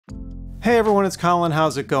Hey everyone, it's Colin.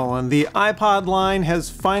 How's it going? The iPod line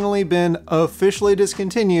has finally been officially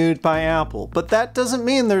discontinued by Apple, but that doesn't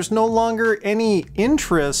mean there's no longer any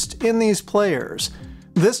interest in these players.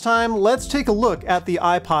 This time, let's take a look at the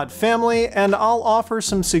iPod family, and I'll offer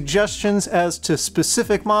some suggestions as to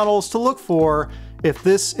specific models to look for if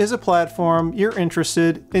this is a platform you're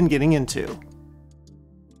interested in getting into.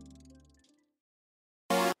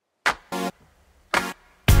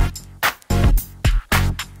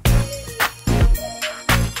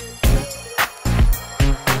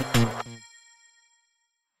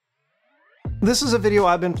 This is a video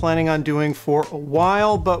I've been planning on doing for a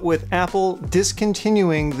while, but with Apple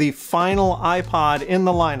discontinuing the final iPod in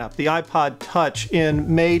the lineup, the iPod Touch,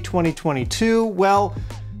 in May 2022, well,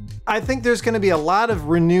 I think there's going to be a lot of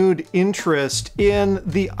renewed interest in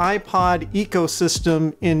the iPod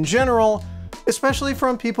ecosystem in general, especially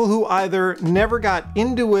from people who either never got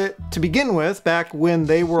into it to begin with back when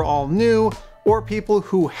they were all new, or people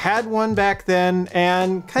who had one back then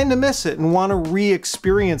and kind of miss it and want to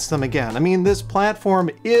re-experience them again. I mean, this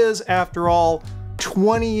platform is, after all,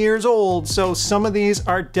 20 years old, so some of these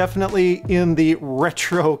are definitely in the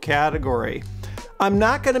retro category. I'm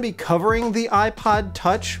not going to be covering the iPod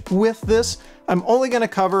Touch with this. I'm only going to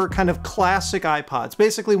cover kind of classic iPods,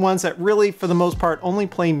 basically ones that really, for the most part, only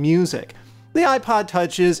play music. The iPod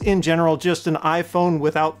Touch is, in general, just an iPhone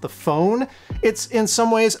without the phone. It's in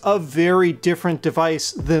some ways a very different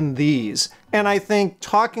device than these. And I think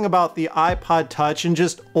talking about the iPod Touch and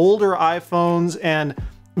just older iPhones and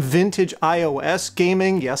vintage iOS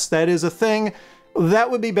gaming, yes, that is a thing,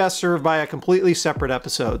 that would be best served by a completely separate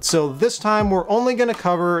episode. So this time we're only going to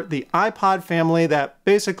cover the iPod family that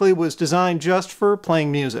basically was designed just for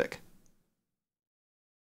playing music.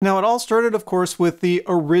 Now, it all started, of course, with the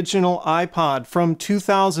original iPod from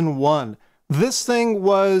 2001. This thing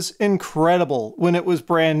was incredible when it was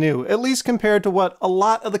brand new, at least compared to what a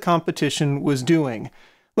lot of the competition was doing.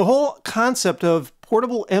 The whole concept of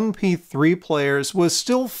portable MP3 players was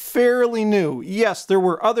still fairly new. Yes, there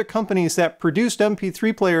were other companies that produced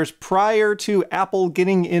MP3 players prior to Apple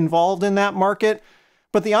getting involved in that market,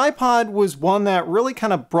 but the iPod was one that really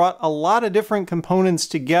kind of brought a lot of different components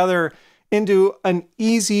together into an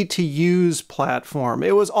easy-to-use platform.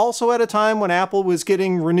 It was also at a time when Apple was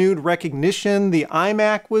getting renewed recognition. The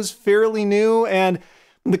iMac was fairly new, and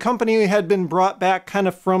the company had been brought back kind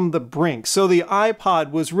of from the brink. So the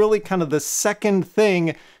iPod was really kind of the second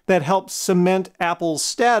thing that helped cement Apple's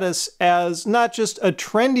status as not just a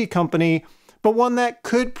trendy company, but one that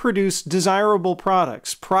could produce desirable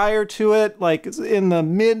products. Prior to it, like in the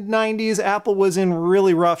mid-90s, Apple was in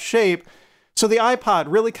really rough shape. So the iPod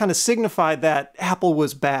really kind of signified that Apple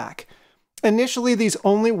was back. Initially, these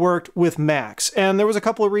only worked with Macs, and there was a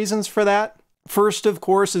couple of reasons for that. First, of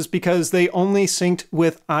course, is because they only synced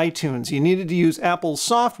with iTunes. You needed to use Apple's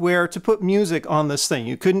software to put music on this thing.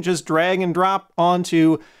 You couldn't just drag and drop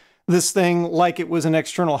onto this thing like it was an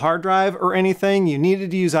external hard drive or anything. You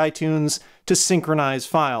needed to use iTunes to synchronize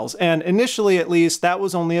files, and initially, at least, that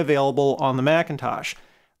was only available on the Macintosh.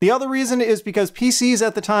 The other reason is because PCs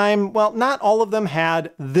at the time, well, not all of them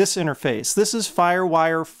had this interface. This is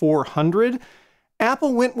FireWire 400.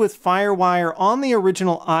 Apple went with FireWire on the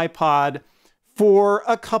original iPod for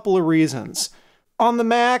a couple of reasons. On the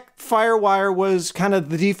Mac, FireWire was kind of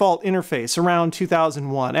the default interface around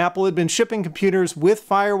 2001. Apple had been shipping computers with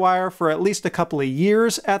FireWire for at least a couple of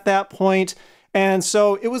years at that point, and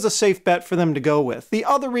so it was a safe bet for them to go with. The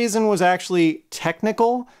other reason was actually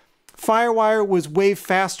technical. FireWire was way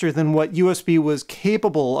faster than what USB was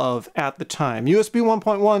capable of at the time. USB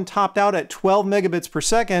 1.1 topped out at 12 megabits per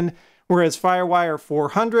second, whereas FireWire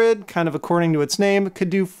 400, kind of according to its name, could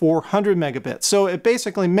do 400 megabits. So it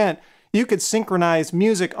basically meant you could synchronize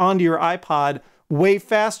music onto your iPod way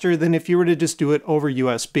faster than if you were to just do it over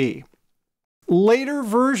USB. Later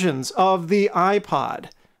versions of the iPod,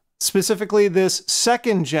 specifically this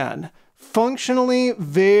second gen, functionally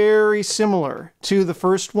very similar to the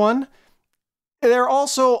first one. They're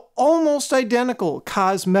also almost identical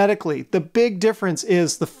cosmetically. The big difference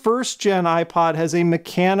is the first gen iPod has a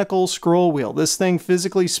mechanical scroll wheel. This thing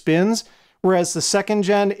physically spins, whereas the second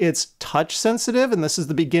gen, it's touch sensitive, and this is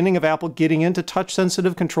the beginning of Apple getting into touch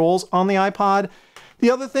sensitive controls on the iPod.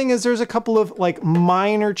 The other thing is there's a couple of like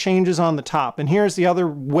minor changes on the top, and here's the other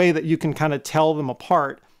way that you can kind of tell them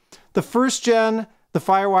apart. The first gen, the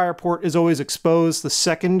FireWire port is always exposed. The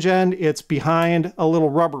second gen, it's behind a little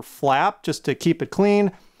rubber flap just to keep it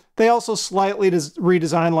clean. They also slightly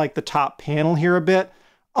redesigned like the top panel here a bit.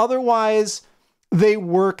 Otherwise, they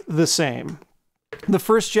work the same. The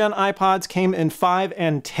first gen iPods came in 5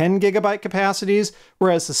 and 10 gigabyte capacities,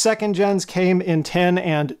 whereas the second gens came in 10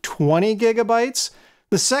 and 20 gigabytes.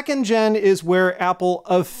 The second gen is where Apple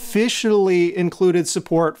officially included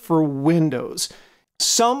support for Windows.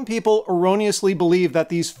 Some people erroneously believe that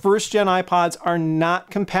these first gen iPods are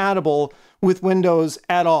not compatible with Windows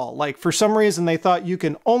at all. Like, for some reason, they thought you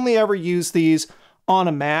can only ever use these on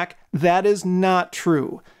a Mac. That is not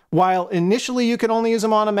true. While initially you could only use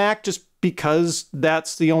them on a Mac just because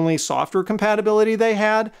that's the only software compatibility they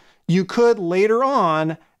had, you could later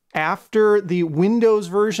on, after the Windows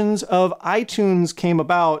versions of iTunes came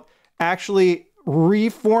about, actually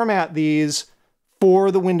reformat these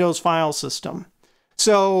for the Windows file system.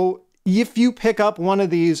 So if you pick up one of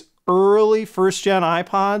these early first-gen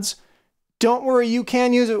iPods, don't worry, you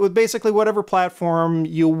can use it with basically whatever platform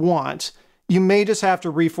you want. You may just have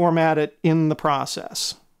to reformat it in the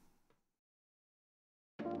process.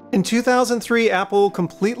 In 2003, Apple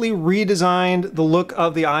completely redesigned the look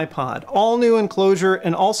of the iPod. All new enclosure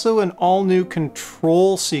and also an all new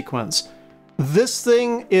control sequence. This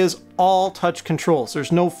thing is all touch controls.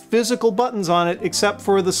 There's no physical buttons on it except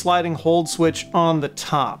for the sliding hold switch on the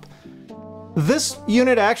top. This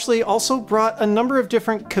unit actually also brought a number of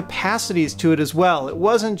different capacities to it as well. It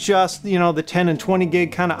wasn't just, the 10 and 20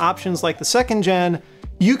 gig kind of options like the second gen.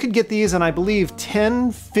 You could get these in, I believe,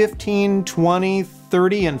 10, 15, 20,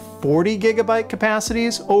 30, and 40 gigabyte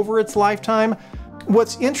capacities over its lifetime.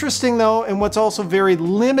 What's interesting though, and what's also very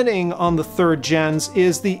limiting on the third gens,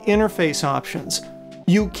 is the interface options.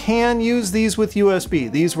 You can use these with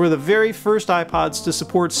USB. These were the very first iPods to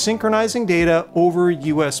support synchronizing data over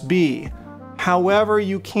USB. However,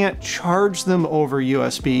 you can't charge them over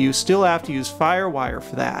USB. You still have to use FireWire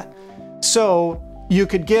for that. So you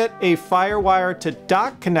could get a FireWire to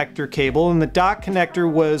dock connector cable, and the dock connector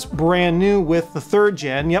was brand new with the third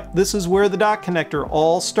gen. Yep, this is where the dock connector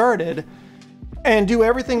all started. And do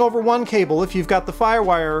everything over one cable if you've got the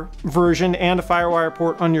FireWire version and a FireWire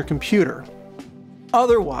port on your computer.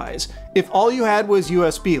 Otherwise, if all you had was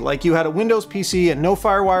USB, like you had a Windows PC and no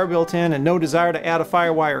FireWire built in and no desire to add a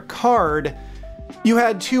FireWire card, you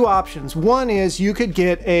had two options. One is you could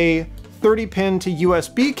get a 30-pin to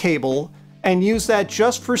USB cable and use that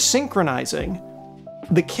just for synchronizing.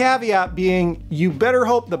 The caveat being, you better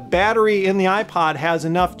hope the battery in the iPod has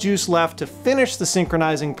enough juice left to finish the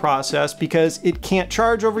synchronizing process, because it can't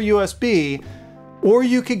charge over USB. Or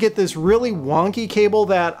you could get this really wonky cable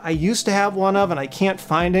that I used to have one of and I can't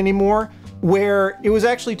find anymore, where it was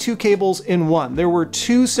actually two cables in one. There were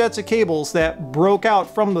two sets of cables that broke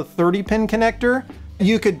out from the 30-pin connector.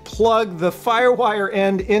 You could plug the FireWire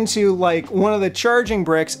end into like one of the charging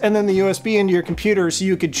bricks and then the USB into your computer so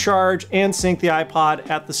you could charge and sync the iPod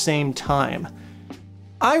at the same time.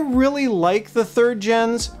 I really like the third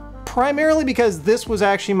gens, primarily because this was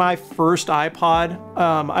actually my first iPod.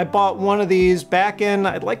 I bought one of these back in,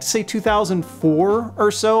 I'd like to say 2004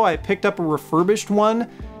 or so. I picked up a refurbished one,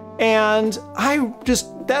 and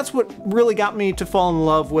that's what really got me to fall in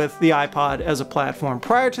love with the iPod as a platform.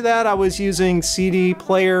 Prior to that, I was using CD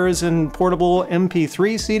players and portable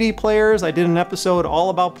MP3 CD players. I did an episode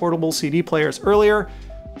all about portable CD players earlier.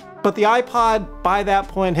 But the iPod, by that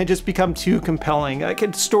point, had just become too compelling. I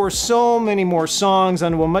could store so many more songs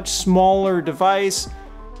onto a much smaller device.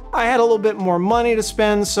 I had a little bit more money to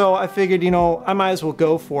spend, so I figured, I might as well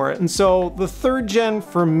go for it. And so the third gen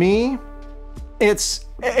for me,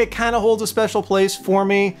 it kind of holds a special place for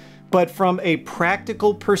me, but from a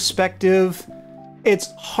practical perspective,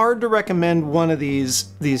 it's hard to recommend one of these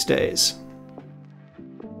days.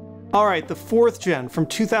 All right, the fourth gen from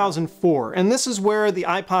 2004, and this is where the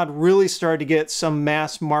iPod really started to get some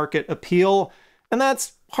mass market appeal, and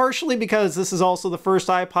that's partially because this is also the first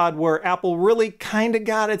iPod where Apple really kind of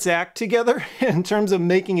got its act together in terms of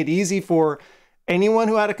making it easy for anyone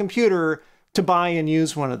who had a computer to buy and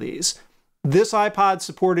use one of these. This iPod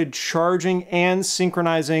supported charging and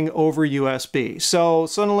synchronizing over USB, so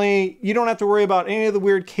suddenly you don't have to worry about any of the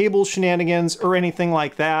weird cable shenanigans or anything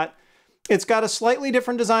like that. It's got a slightly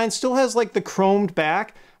different design, still has like the chromed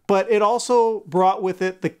back, but it also brought with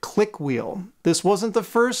it the click wheel. This wasn't the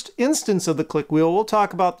first instance of the click wheel. We'll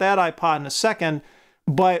talk about that iPod in a second,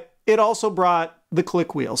 but it also brought the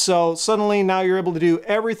click wheel. So suddenly now you're able to do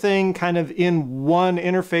everything kind of in one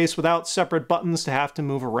interface without separate buttons to have to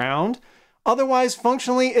move around. Otherwise,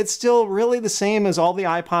 functionally, it's still really the same as all the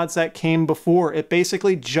iPods that came before. It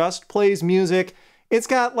basically just plays music. It's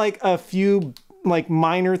got like a few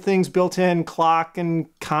minor things built in, clock and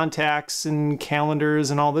contacts and calendars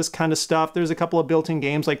and all this kind of stuff. There's a couple of built-in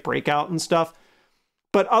games like Breakout and stuff.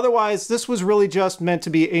 But otherwise, this was really just meant to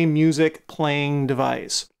be a music playing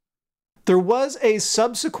device. There was a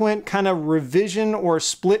subsequent kind of revision or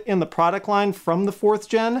split in the product line from the 4th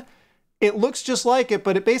gen. It looks just like it,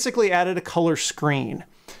 but it basically added a color screen.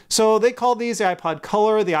 So they called these the iPod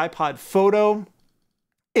Color, the iPod Photo.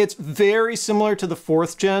 It's very similar to the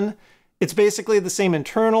 4th gen. It's basically the same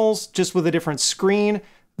internals, just with a different screen.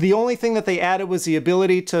 The only thing that they added was the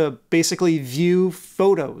ability to basically view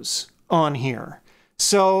photos on here.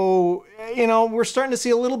 So, you know, we're starting to see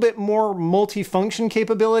a little bit more multifunction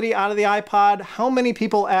capability out of the iPod. How many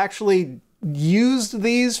people actually used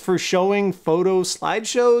these for showing photo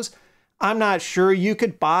slideshows? I'm not sure. You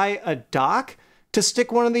could buy a dock to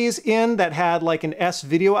stick one of these in that had like an S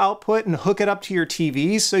video output and hook it up to your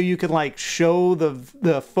TV so you could like show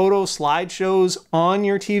the photo slideshows on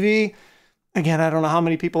your TV. Again, I don't know how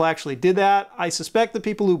many people actually did that. I suspect the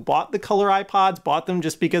people who bought the color iPods bought them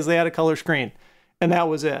just because they had a color screen, and that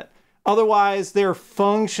was it. Otherwise, they're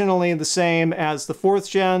functionally the same as the 4th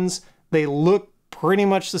gens. They look pretty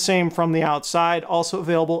much the same from the outside, also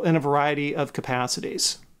available in a variety of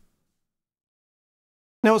capacities.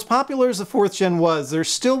 Now, as popular as the 4th gen was, there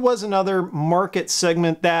still was another market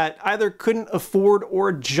segment that either couldn't afford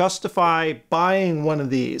or justify buying one of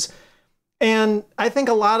these. And I think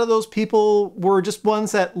a lot of those people were just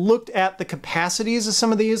ones that looked at the capacities of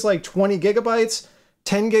some of these, like 20 gigabytes,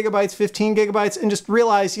 10 gigabytes, 15 gigabytes, and just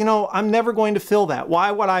realized, you know, I'm never going to fill that. Why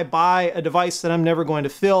would I buy a device that I'm never going to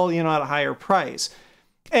fill, you know, at a higher price?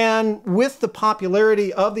 And with the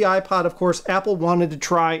popularity of the iPod, of course, Apple wanted to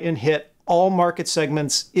try and hit all market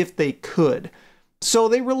segments if they could. So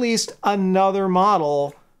they released another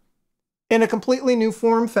model in a completely new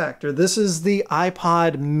form factor. This is the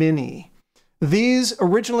iPod Mini. These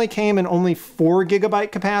originally came in only 4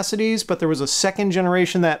 gigabyte capacities, but there was a second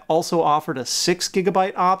generation that also offered a 6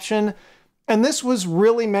 gigabyte option. And this was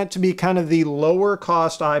really meant to be kind of the lower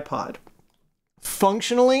cost iPod.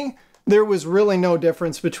 Functionally, there was really no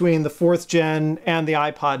difference between the 4th gen and the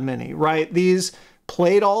iPod Mini, right? These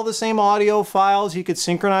played all the same audio files. You could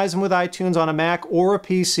synchronize them with iTunes on a Mac or a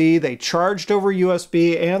PC. They charged over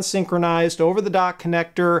USB and synchronized over the dock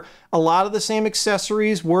connector. A lot of the same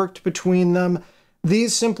accessories worked between them.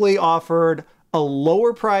 These simply offered a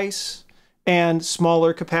lower price and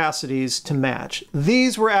smaller capacities to match.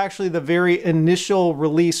 These were actually the very initial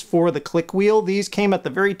release for the click wheel. These came at the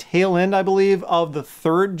very tail end, I believe, of the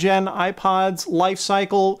 3rd gen iPod's life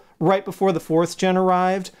cycle, right before the 4th gen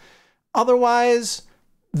arrived. Otherwise,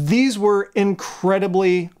 these were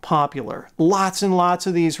incredibly popular. Lots and lots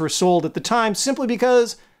of these were sold at the time simply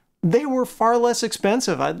because they were far less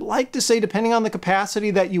expensive. I'd like to say, depending on the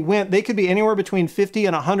capacity that you went, they could be anywhere between 50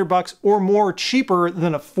 and 100 bucks or more cheaper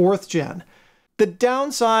than a 4th gen. The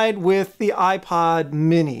downside with the iPod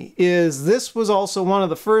Mini is this was also one of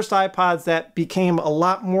the first iPods that became a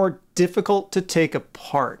lot more difficult to take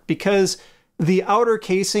apart because the outer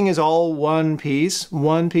casing is all one piece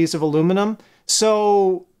of aluminum.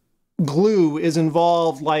 So glue is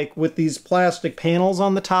involved, like with these plastic panels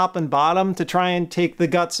on the top and bottom, to try and take the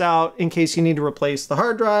guts out in case you need to replace the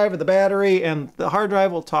hard drive or the battery. And the hard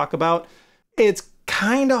drive we'll talk about. It's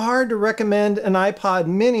kind of hard to recommend an iPod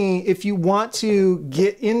Mini if you want to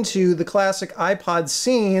get into the classic iPod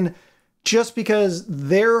scene, just because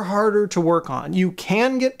they're harder to work on. You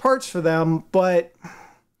can get parts for them, but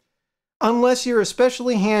unless you're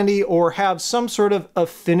especially handy or have some sort of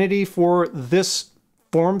affinity for this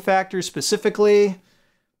form factor specifically,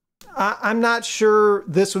 I'm not sure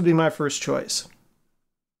this would be my first choice.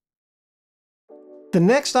 The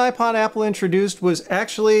next iPod Apple introduced was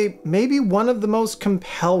actually maybe one of the most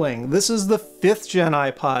compelling. This is the 5th gen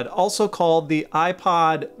iPod, also called the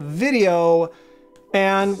iPod Video,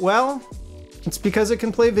 and well, it's because it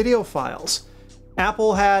can play video files.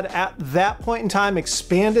 Apple had, at that point in time,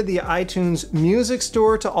 expanded the iTunes Music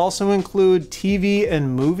Store to also include TV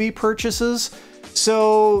and movie purchases.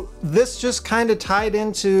 So this just kind of tied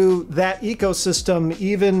into that ecosystem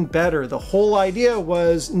even better. The whole idea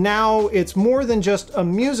was now it's more than just a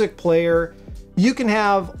music player. You can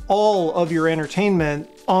have all of your entertainment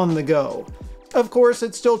on the go. Of course,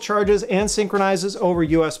 it still charges and synchronizes over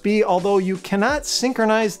USB, although you cannot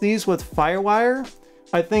synchronize these with FireWire.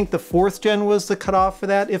 I think the 4th gen was the cutoff for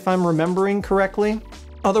that, if I'm remembering correctly.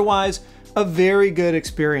 Otherwise, a very good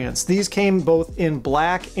experience. These came both in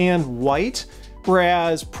black and white,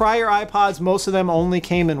 whereas prior iPods, most of them only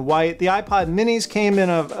came in white. The iPod Minis came in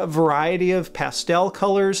a variety of pastel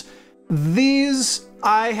colors. These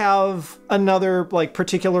I have another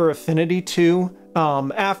particular affinity to.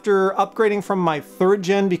 After upgrading from my 3rd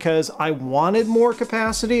gen because I wanted more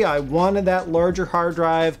capacity, I wanted that larger hard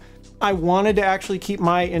drive, I wanted to actually keep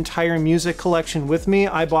my entire music collection with me,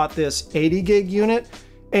 I bought this 80 gig unit.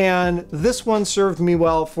 And this one served me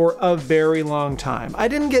well for a very long time. I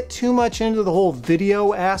didn't get too much into the whole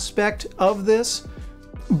video aspect of this,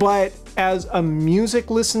 but as a music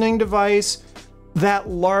listening device, that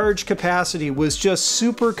large capacity was just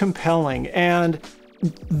super compelling. And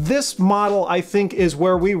this model, I think, is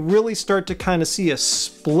where we really start to kind of see a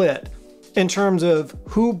split in terms of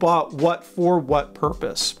who bought what for what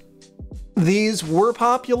purpose. These were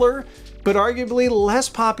popular, but arguably less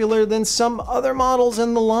popular than some other models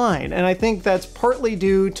in the line. And I think that's partly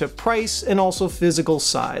due to price and also physical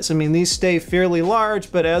size. I mean, these stay fairly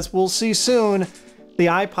large, but as we'll see soon, the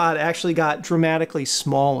iPod actually got dramatically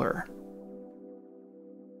smaller.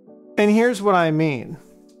 And here's what I mean.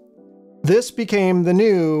 This became the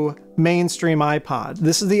new mainstream iPod.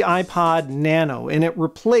 This is the iPod Nano, and it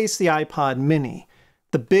replaced the iPod Mini.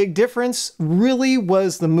 The big difference really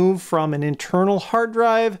was the move from an internal hard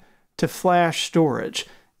drive to flash storage.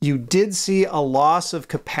 You did see a loss of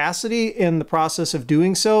capacity in the process of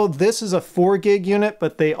doing so. This is a 4 gig unit,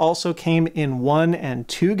 but they also came in 1 and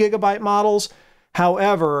 2 gigabyte models.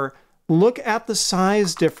 However, look at the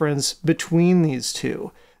size difference between these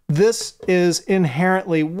two. This is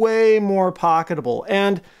inherently way more pocketable.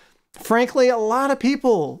 And frankly, a lot of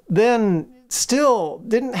people then still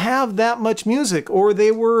didn't have that much music, or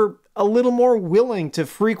they were a little more willing to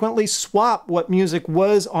frequently swap what music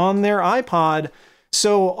was on their iPod.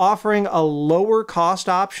 So offering a lower cost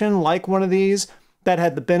option like one of these that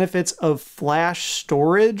had the benefits of flash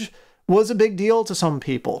storage was a big deal to some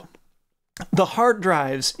people. The hard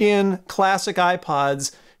drives in classic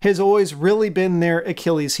iPods has always really been their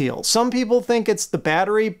Achilles heel. Some people think it's the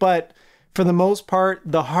battery, but for the most part,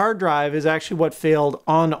 the hard drive is actually what failed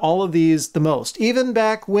on all of these the most, even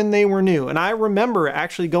back when they were new. And I remember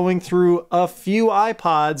actually going through a few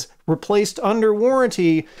iPods replaced under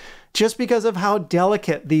warranty just because of how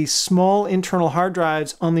delicate the small internal hard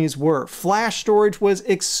drives on these were. Flash storage was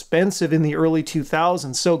expensive in the early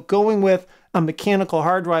 2000s, so going with a mechanical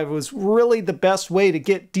hard drive was really the best way to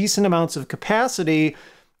get decent amounts of capacity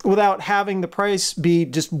without having the price be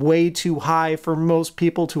just way too high for most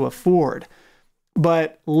people to afford.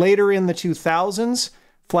 But later in the 2000s,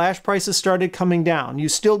 flash prices started coming down. You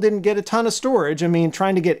still didn't get a ton of storage. I mean,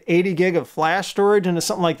 trying to get 80 gig of flash storage into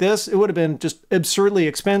something like this, it would have been just absurdly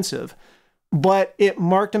expensive. But it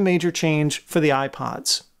marked a major change for the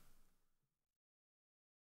iPods.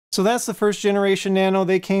 So that's the first generation Nano.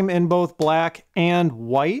 They came in both black and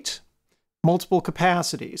white, multiple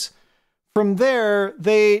capacities. From there,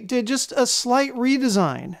 they did just a slight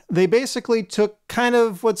redesign. They basically took kind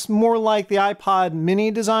of what's more like the iPod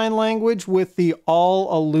Mini design language with the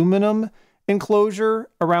all aluminum enclosure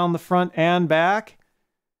around the front and back,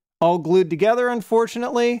 all glued together,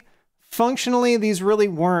 unfortunately. Functionally, these really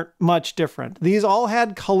weren't much different. These all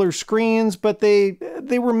had color screens, but they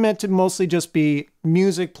were meant to mostly just be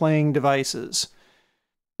music playing devices.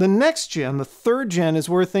 The next gen, the third gen, is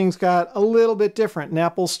where things got a little bit different, and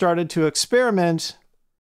Apple started to experiment.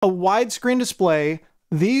 A widescreen display,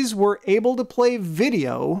 these were able to play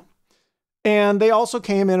video, and they also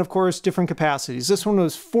came in, of course, different capacities. This one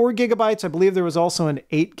was 4 gigabytes. I believe there was also an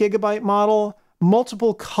 8 gigabyte model,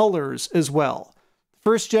 multiple colors as well.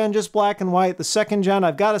 First gen, just black and white. The second gen,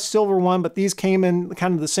 I've got a silver one, but these came in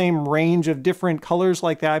kind of the same range of different colors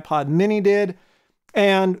like the iPod Mini did.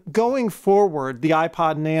 And going forward, the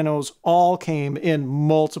iPod Nanos all came in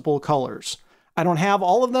multiple colors. I don't have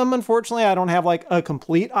all of them, unfortunately. I don't have like a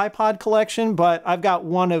complete iPod collection, but I've got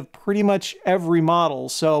one of pretty much every model,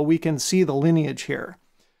 so we can see the lineage here.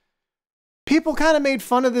 People kind of made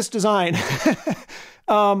fun of this design.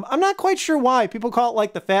 I'm not quite sure why. People call it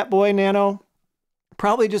like the Fat Boy Nano.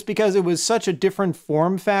 Probably just because it was such a different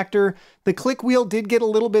form factor. The click wheel did get a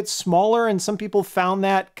little bit smaller, and some people found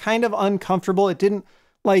that kind of uncomfortable. It didn't,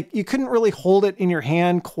 like, you couldn't really hold it in your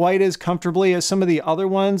hand quite as comfortably as some of the other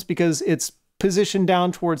ones because it's positioned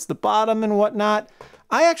down towards the bottom and whatnot.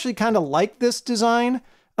 I actually kind of like this design,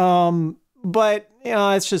 but, you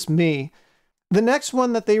know, it's just me. The next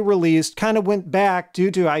one that they released kind of went back due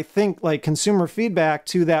to, I think, like consumer feedback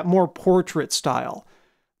to that more portrait style.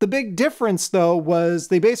 The big difference, though, was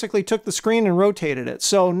they basically took the screen and rotated it.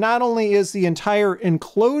 So not only is the entire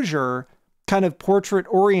enclosure kind of portrait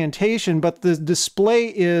orientation, but the display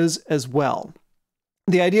is as well.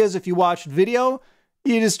 The idea is if you watch video,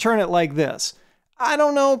 you just turn it like this. I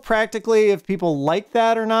don't know practically if people like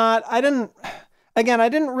that or not. I didn't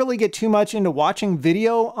really get too much into watching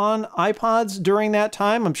video on iPods during that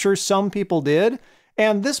time. I'm sure some people did.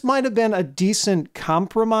 And this might have been a decent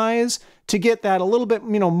compromise to get that a little bit,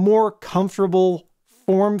 more comfortable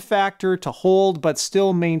form factor to hold, but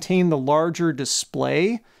still maintain the larger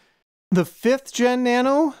display. The 5th gen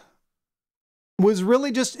Nano was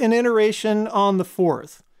really just an iteration on the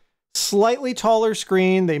 4th. Slightly taller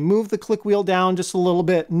screen. They moved the click wheel down just a little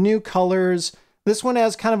bit. New colors. This one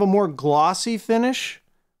has kind of a more glossy finish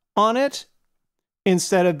on it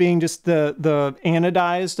instead of being just the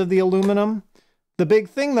anodized of the aluminum. The big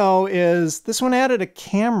thing though is this one added a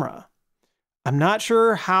camera. I'm not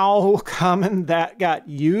sure how common that got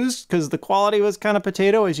used because the quality was kind of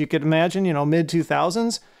potato, as you could imagine, you know, mid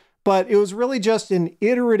 2000s, but it was really just an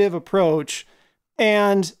iterative approach.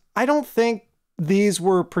 And I don't think these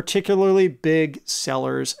were particularly big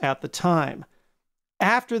sellers at the time.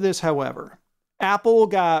 After this, however, Apple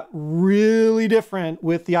got really different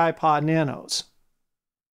with the iPod Nanos.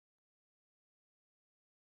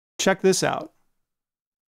 Check this out.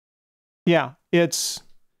 Yeah, it's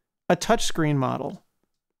a touchscreen model.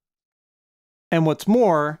 And what's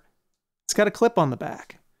more, it's got a clip on the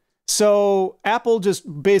back. So Apple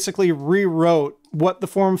just basically rewrote what the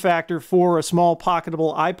form factor for a small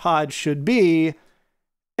pocketable iPod should be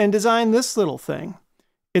and designed this little thing.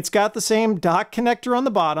 It's got the same dock connector on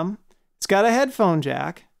the bottom. It's got a headphone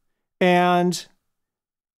jack, and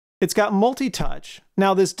it's got multi-touch.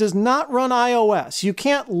 Now, this does not run iOS. You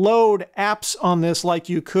can't load apps on this like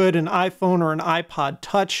you could an iPhone or an iPod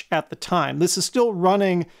Touch at the time. This is still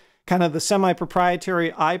running kind of the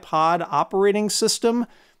semi-proprietary iPod operating system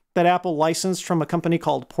that Apple licensed from a company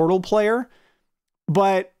called Portal Player.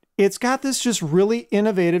 But it's got this just really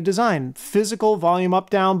innovative design. Physical volume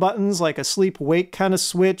up-down buttons like a sleep-wake kind of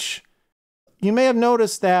switch. You may have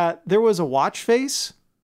noticed that there was a watch face.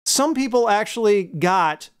 Some people actually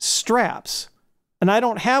got straps, and I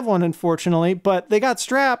don't have one, unfortunately, but they got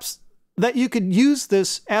straps that you could use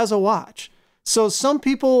this as a watch. So some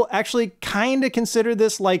people actually kind of consider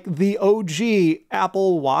this like the OG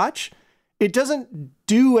Apple Watch. It doesn't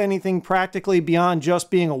do anything practically beyond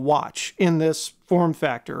just being a watch in this form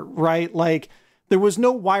factor, right? Like, there was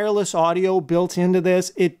no wireless audio built into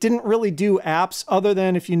this. It didn't really do apps other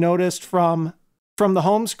than, if you noticed from the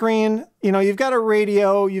home screen, you know, you've got a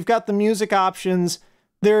radio, you've got the music options,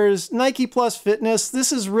 there's Nike Plus Fitness.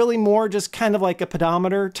 This is really more just kind of like a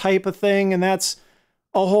pedometer type of thing, and that's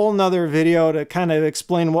a whole nother video to kind of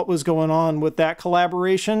explain what was going on with that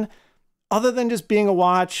collaboration. Other than just being a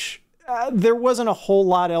watch, there wasn't a whole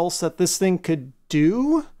lot else that this thing could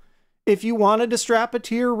do. If you wanted to strap it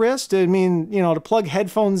to your wrist, I mean, you know, to plug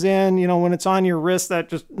headphones in, you know, when it's on your wrist, that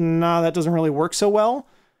doesn't really work so well.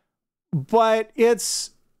 But it's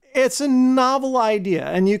a novel idea,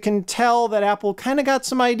 and you can tell that Apple kind of got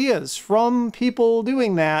some ideas from people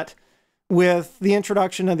doing that with the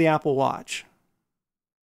introduction of the Apple Watch.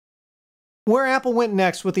 Where Apple went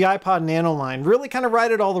next with the iPod Nano line really kind of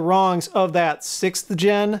righted all the wrongs of that 6th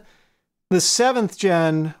gen. The 7th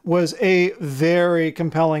gen was a very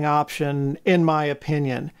compelling option, in my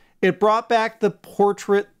opinion. It brought back the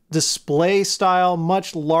portrait display style,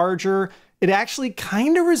 much larger. It actually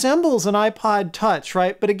kind of resembles an iPod Touch,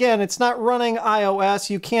 right? But again, it's not running iOS.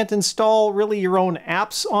 You can't install really your own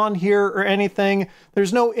apps on here or anything.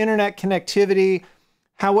 There's no internet connectivity.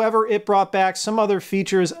 However, it brought back some other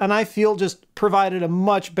features, and I feel just provided a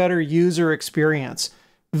much better user experience.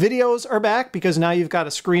 Videos are back because now you've got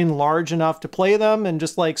a screen large enough to play them, and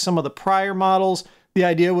just like some of the prior models, the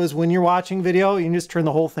idea was when you're watching video, you can just turn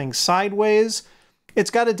the whole thing sideways. It's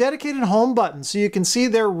got a dedicated home button, so you can see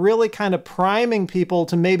they're really kind of priming people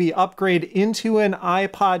to maybe upgrade into an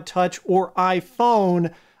iPod Touch or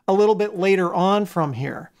iPhone a little bit later on from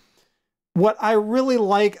here. What I really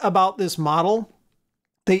like about this model,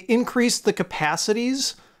 they increased the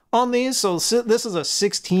capacities on these. So this is a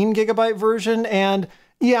 16 gigabyte version, and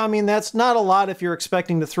yeah, I mean, that's not a lot if you're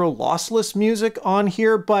expecting to throw lossless music on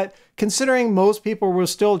here, but considering most people were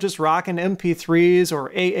still just rocking MP3s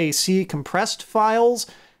or AAC compressed files,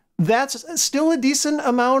 that's still a decent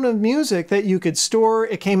amount of music that you could store.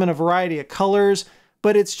 It came in a variety of colors,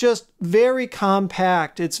 but it's just very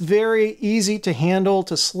compact. It's very easy to handle,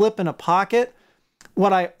 to slip in a pocket.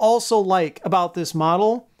 What I also like about this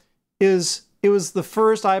model is it was the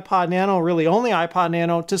first iPod Nano, really only iPod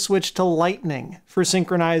Nano, to switch to Lightning for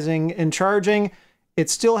synchronizing and charging.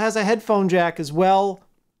 It still has a headphone jack as well.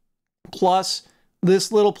 Plus,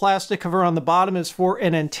 this little plastic cover on the bottom is for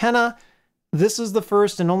an antenna. This is the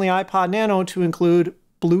first and only iPod Nano to include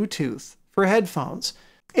Bluetooth for headphones.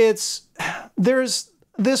 There's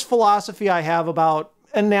this philosophy I have about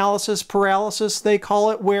analysis paralysis, they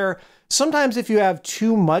call it, where sometimes if you have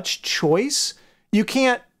too much choice, you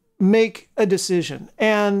can't make a decision.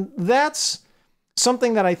 And that's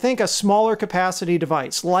something that I think a smaller capacity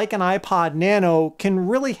device like an iPod Nano can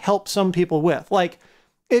really help some people with. Like,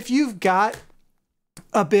 if you've got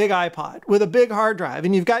a big iPod with a big hard drive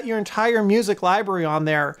and you've got your entire music library on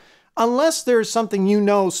there, unless there's something you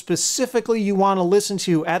know specifically you want to listen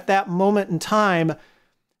to at that moment in time,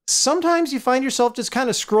 sometimes you find yourself just kind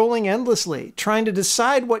of scrolling endlessly, trying to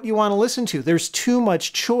decide what you want to listen to. There's too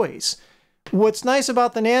much choice. What's nice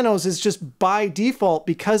about the Nanos is just by default,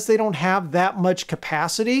 because they don't have that much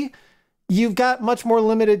capacity, you've got much more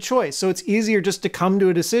limited choice. So it's easier just to come to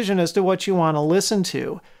a decision as to what you want to listen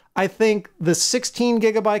to. I think the 16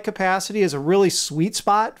 gigabyte capacity is a really sweet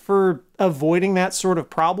spot for avoiding that sort of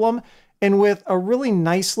problem. And with a really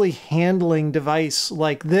nicely handling device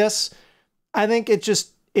like this, I think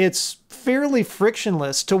it's fairly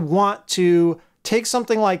frictionless to want to take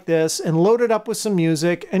something like this and load it up with some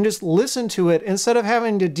music and just listen to it instead of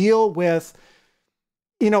having to deal with,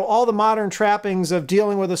 all the modern trappings of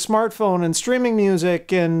dealing with a smartphone and streaming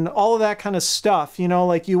music and all of that kind of stuff.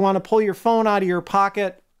 Like you want to pull your phone out of your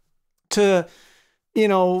pocket to,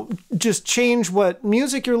 just change what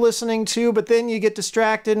music you're listening to, but then you get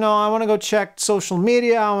distracted. No, I want to go check social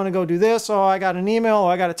media. I want to go do this. Oh, I got an email. Oh,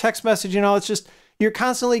 I got a text message. It's just, you're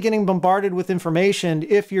constantly getting bombarded with information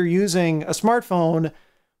if you're using a smartphone.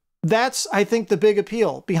 That's, I think, the big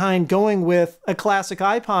appeal behind going with a classic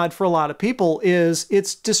iPod for a lot of people is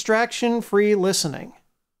it's distraction-free listening.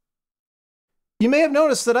 You may have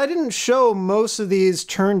noticed that I didn't show most of these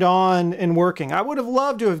turned on and working. I would have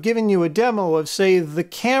loved to have given you a demo of, say, the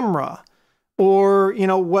camera or,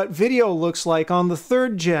 what video looks like on the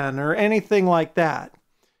 3rd gen or anything like that.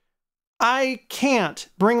 I can't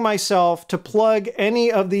bring myself to plug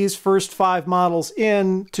any of these first 5 models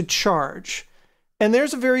in to charge. And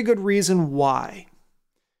there's a very good reason why.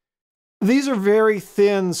 These are very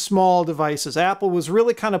thin, small devices. Apple was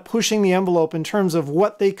really kind of pushing the envelope in terms of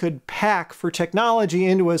what they could pack for technology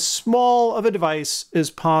into as small of a device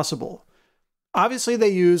as possible. Obviously, they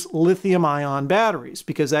use lithium-ion batteries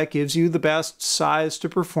because that gives you the best size to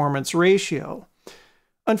performance ratio.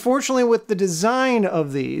 Unfortunately, with the design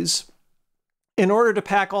of these, in order to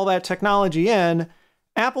pack all that technology in,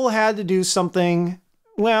 Apple had to do something,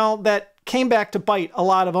 that came back to bite a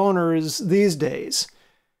lot of owners these days.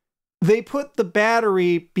 They put the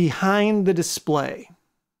battery behind the display.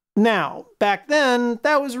 Now, back then,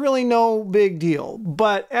 that was really no big deal.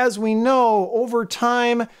 But as we know, over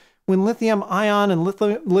time, when lithium-ion and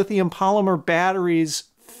lithium polymer batteries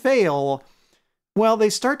fail, they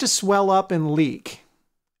start to swell up and leak.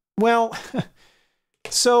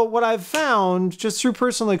 So what I've found, just through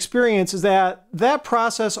personal experience, is that that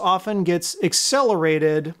process often gets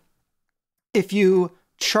accelerated if you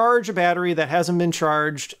charge a battery that hasn't been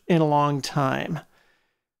charged in a long time.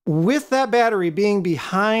 With that battery being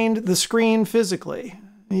behind the screen physically,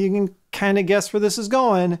 you can kind of guess where this is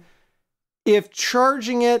going. If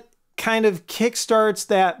charging it kind of kickstarts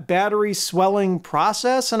that battery swelling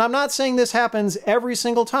process, and I'm not saying this happens every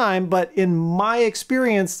single time, but in my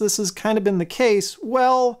experience, this has kind of been the case,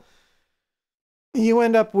 you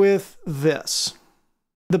end up with this.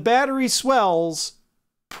 The battery swells,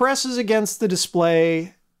 presses against the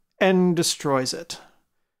display, and destroys it.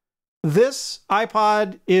 This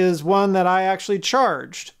iPod is one that I actually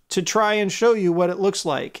charged to try and show you what it looks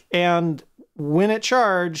like. And when it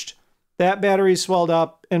charged, that battery swelled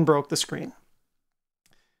up and broke the screen.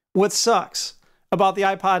 What sucks about the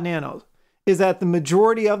iPod Nano is that the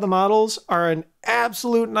majority of the models are an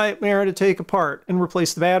absolute nightmare to take apart and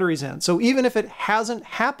replace the batteries in. So even if it hasn't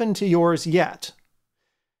happened to yours yet,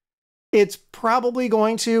 it's probably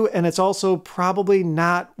going to, and it's also probably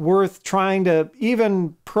not worth trying to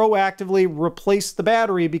even proactively replace the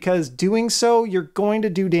battery, because doing so, you're going to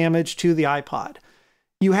do damage to the iPod.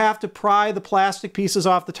 You have to pry the plastic pieces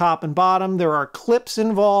off the top and bottom. There are clips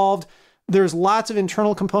involved. There's lots of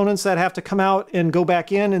internal components that have to come out and go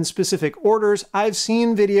back in specific orders. I've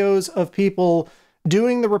seen videos of people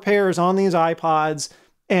doing the repairs on these iPods,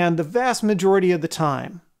 and the vast majority of the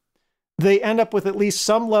time, they end up with at least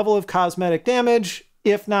some level of cosmetic damage,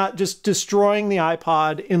 if not just destroying the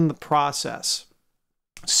iPod in the process.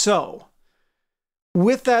 So,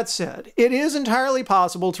 with that said, it is entirely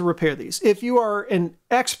possible to repair these. If you are an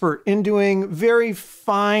expert in doing very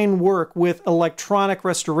fine work with electronic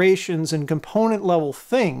restorations and component level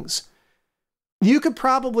things, you could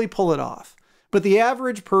probably pull it off. But the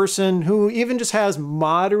average person who even just has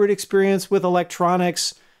moderate experience with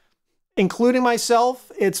electronics, including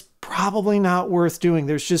myself, it's probably not worth doing.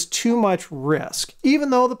 There's just too much risk, even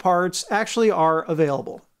though the parts actually are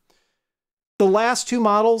available. The last 2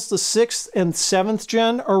 models, the 6th and 7th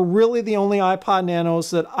gen, are really the only iPod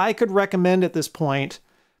Nanos that I could recommend at this point.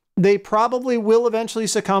 They probably will eventually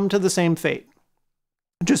succumb to the same fate,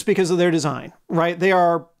 just because of their design, right? They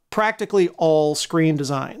are practically all screen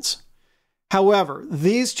designs. However,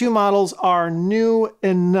 these two models are new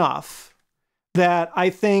enough that I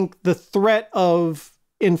think the threat of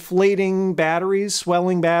inflating batteries,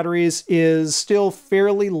 swelling batteries, is still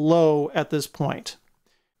fairly low at this point.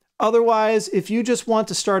 Otherwise, if you just want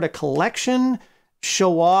to start a collection,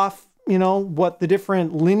 show off, what the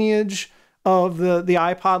different lineage of the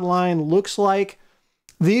iPod line looks like,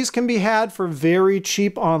 these can be had for very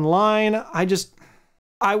cheap online.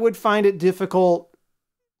 I would find it difficult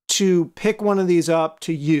to pick one of these up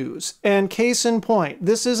to use. And case in point,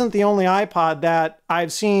 this isn't the only iPod that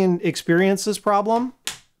I've seen experience this problem.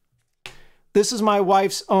 This is my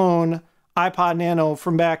wife's own iPod Nano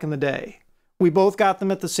from back in the day. We both got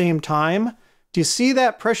them at the same time. Do you see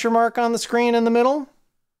that pressure mark on the screen in the middle?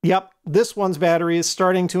 Yep, this one's battery is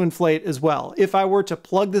starting to inflate as well. If I were to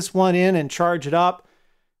plug this one in and charge it up,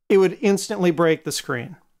 it would instantly break the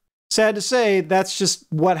screen. Sad to say, that's just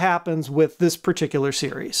what happens with this particular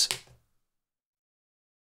series.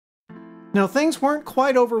 Now, things weren't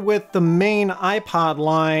quite over with the main iPod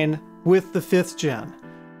line with the 5th gen.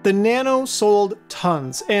 The Nano sold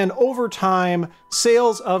tons, and over time,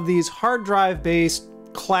 sales of these hard drive-based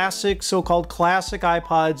classic, so-called classic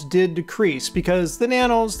iPods did decrease because the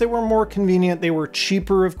Nanos, they were more convenient, they were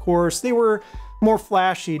cheaper, of course, they were more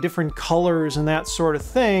flashy, different colors and that sort of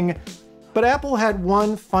thing. But Apple had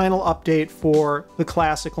one final update for the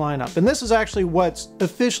classic lineup, and this is actually what's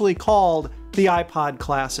officially called the iPod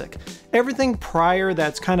Classic. Everything prior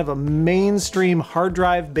that's kind of a mainstream hard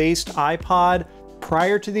drive-based iPod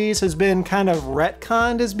prior to these has been kind of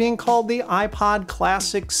retconned as being called the iPod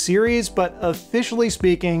Classic series, but officially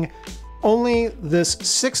speaking, only this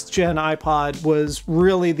 6th gen iPod was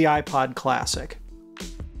really the iPod Classic.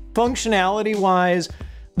 Functionality-wise,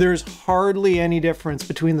 there's hardly any difference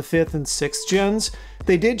between the 5th and 6th gens.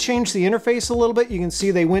 They did change the interface a little bit. You can see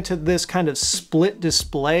they went to this kind of split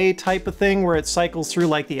display type of thing where it cycles through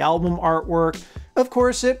like the album artwork. Of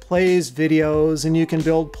course, it plays videos and you can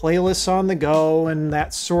build playlists on the go and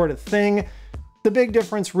that sort of thing. The big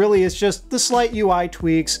difference really is just the slight UI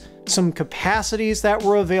tweaks, some capacities that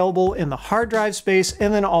were available in the hard drive space,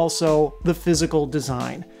 and then also the physical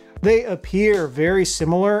design. They appear very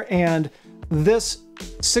similar, and this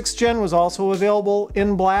 6th gen was also available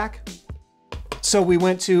in black. So we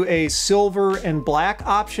went to a silver and black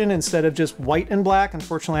option instead of just white and black.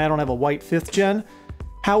 Unfortunately, I don't have a white 5th gen.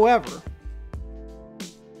 However,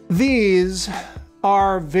 these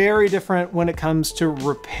are very different when it comes to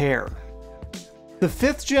repair. The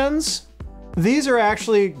 5th gens, these are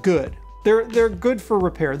actually good. They're good for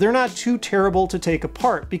repair. They're not too terrible to take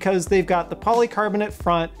apart because they've got the polycarbonate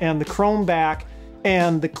front and the chrome back,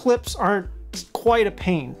 and the clips aren't quite a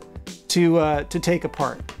pain to take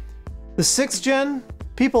apart. The 6th gen,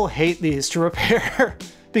 people hate these to repair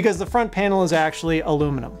because the front panel is actually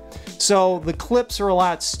aluminum. So the clips are a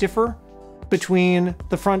lot stiffer between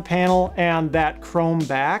the front panel and that chrome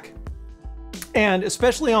back. And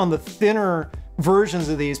especially on the thinner versions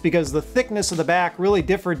of these, because the thickness of the back really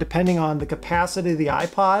differed depending on the capacity of the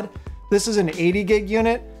iPod. This is an 80 gig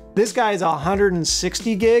unit. This guy is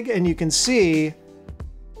 160 gig, and you can see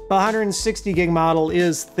the 160 gig model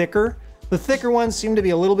is thicker. The thicker ones seem to be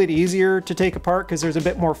a little bit easier to take apart because there's a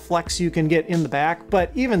bit more flex you can get in the back, but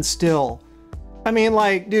even still, I mean,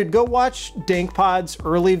 like, dude, go watch DankPod's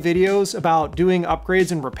early videos about doing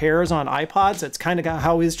upgrades and repairs on iPods. That's kind of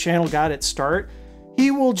how his channel got its start. He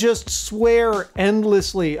will just swear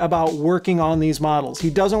endlessly about working on these models. He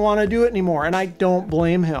doesn't want to do it anymore, and I don't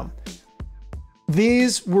blame him.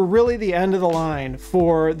 These were really the end of the line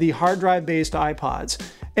for the hard drive-based iPods.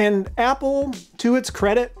 And Apple, to its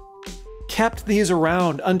credit, kept these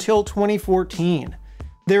around until 2014.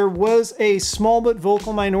 There was a small but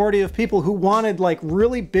vocal minority of people who wanted like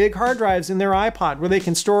really big hard drives in their iPod where they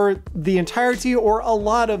can store the entirety or a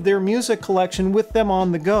lot of their music collection with them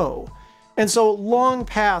on the go. And so long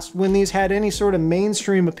past when these had any sort of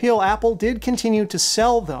mainstream appeal, Apple did continue to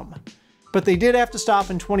sell them. But they did have to stop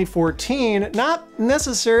in 2014, not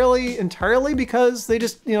necessarily entirely because they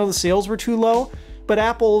just, the sales were too low, but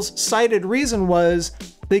Apple's cited reason was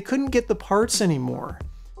they couldn't get the parts anymore.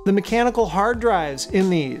 The mechanical hard drives in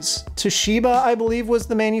these, Toshiba, I believe, was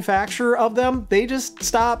the manufacturer of them. They just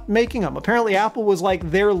stopped making them. Apparently Apple was like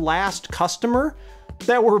their last customer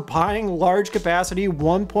that were buying large capacity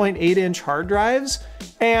 1.8 inch hard drives,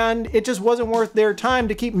 and it just wasn't worth their time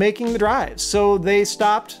to keep making the drives. So they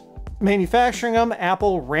stopped manufacturing them.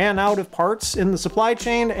 Apple ran out of parts in the supply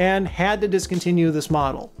chain and had to discontinue this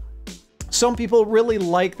model. Some people really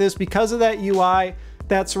like this because of that UI,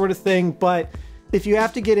 that sort of thing, but if you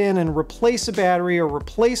have to get in and replace a battery or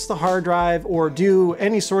replace the hard drive or do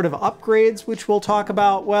any sort of upgrades, which we'll talk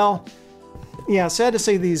about, well, yeah, sad to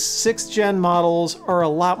say these 6th gen models are a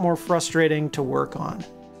lot more frustrating to work on.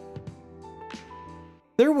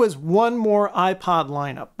 There was one more iPod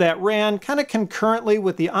lineup that ran kind of concurrently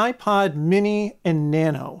with the iPod Mini and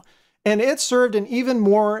Nano, and it served an even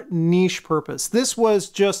more niche purpose. This was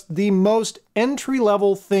just the most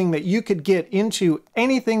entry-level thing that you could get into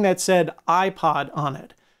anything that said iPod on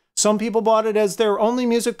it. Some people bought it as their only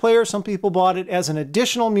music player, some people bought it as an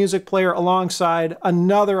additional music player alongside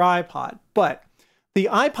another iPod. But the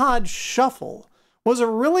iPod Shuffle was a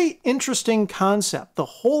really interesting concept. The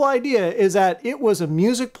whole idea is that it was a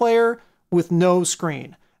music player with no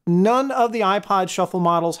screen. None of the iPod Shuffle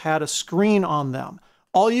models had a screen on them.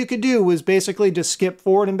 All you could do was basically just skip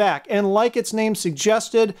forward and back. And like its name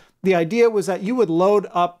suggested, the idea was that you would load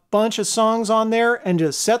up a bunch of songs on there and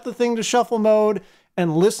just set the thing to shuffle mode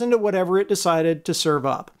and listen to whatever it decided to serve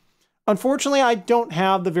up. Unfortunately, I don't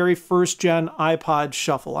have the very first gen iPod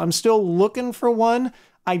Shuffle. I'm still looking for one.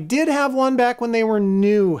 I did have one back when they were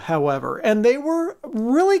new, however, and they were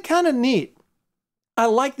really kind of neat. I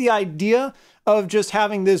like the idea of just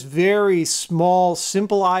having this very small,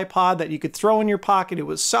 simple iPod that you could throw in your pocket. It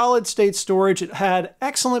was solid state storage. It had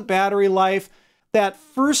excellent battery life. That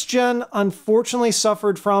first gen unfortunately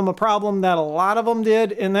suffered from a problem that a lot of them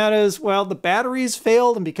did, and that is, well, the batteries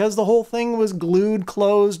failed, and because the whole thing was glued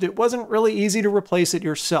closed, it wasn't really easy to replace it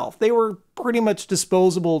yourself. They were pretty much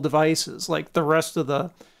disposable devices, like the rest of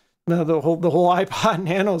the whole iPod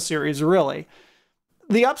Nano series, really.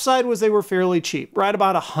 The upside was they were fairly cheap, right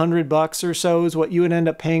about $100 or so is what you would end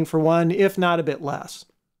up paying for one, if not a bit less.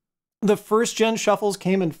 The first gen shuffles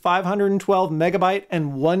came in 512 megabyte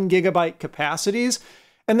and 1 gigabyte capacities,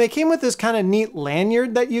 and they came with this kind of neat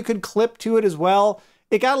lanyard that you could clip to it as well.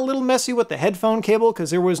 It got a little messy with the headphone cable because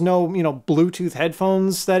there was no, Bluetooth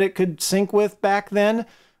headphones that it could sync with back then,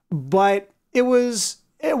 but it was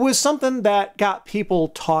something that got people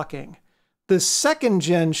talking. The second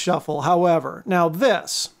gen shuffle, however, now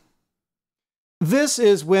this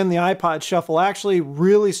is when the iPod Shuffle actually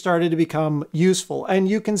really started to become useful. And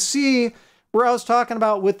you can see where I was talking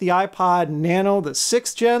about with the iPod Nano, the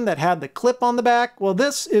 6th gen that had the clip on the back. Well,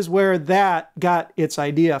 this is where that got its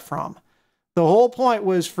idea from. The whole point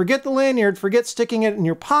was forget the lanyard, forget sticking it in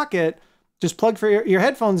your pocket, just plug your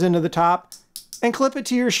headphones into the top and clip it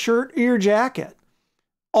to your shirt or your jacket.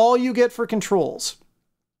 All you get for controls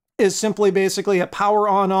is simply basically a power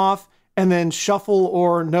on off and then shuffle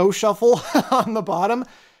or no shuffle on the bottom,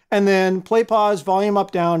 and then play, pause, volume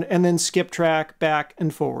up, down, and then skip track back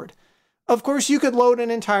and forward. Of course, you could load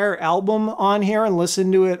an entire album on here and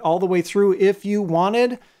listen to it all the way through if you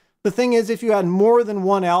wanted. The thing is, if you had more than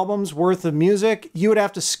one album's worth of music, you would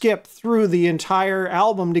have to skip through the entire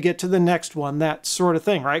album to get to the next one, that sort of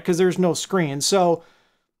thing, right? Because there's no screen. So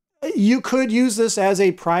you could use this as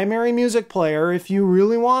a primary music player if you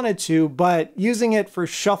really wanted to, but using it for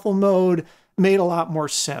shuffle mode made a lot more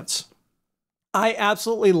sense. I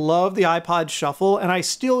absolutely love the iPod Shuffle, and I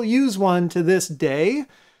still use one to this day,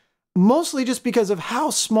 mostly just because of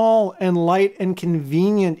how small and light and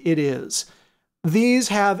convenient it is. These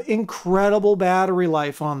have incredible battery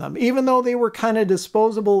life on them. Even though they were kind of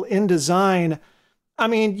disposable in design, I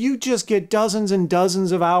mean, you just get dozens and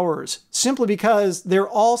dozens of hours simply because they're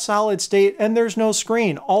all solid state and there's no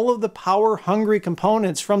screen. All of the power-hungry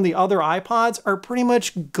components from the other iPods are pretty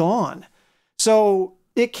much gone. So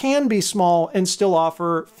it can be small and still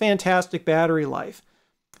offer fantastic battery life.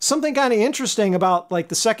 Something kind of interesting about like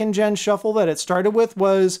the second gen Shuffle that it started with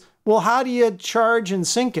was, well, how do you charge and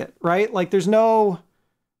sync it, right? Like there's no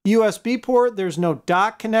USB port, there's no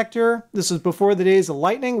dock connector. This is before the days of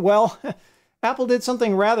Lightning. Well, Apple did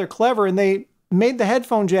something rather clever and they made the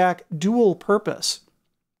headphone jack dual purpose.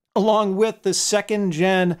 Along with the second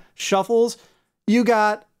gen Shuffles, you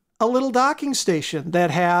got a little docking station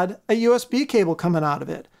that had a USB cable coming out of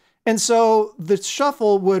it. And so the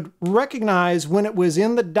Shuffle would recognize when it was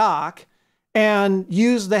in the dock and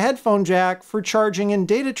use the headphone jack for charging and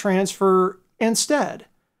data transfer instead.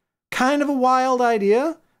 Kind of a wild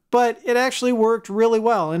idea, but it actually worked really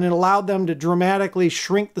well and it allowed them to dramatically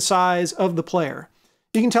shrink the size of the player.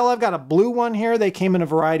 You can tell I've got a blue one here. They came in a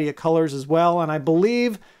variety of colors as well, and I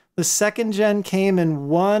believe the second gen came in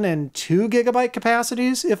 1 and 2 gigabyte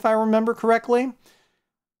capacities, if I remember correctly.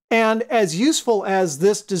 And as useful as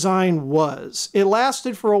this design was, it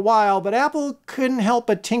lasted for a while, but Apple couldn't help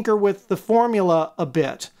but tinker with the formula a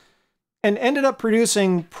bit and ended up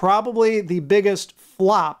producing probably the biggest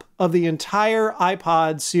flop of the entire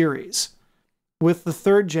iPod series with the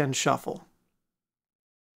third gen Shuffle.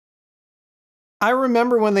 I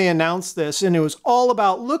remember when they announced this and it was all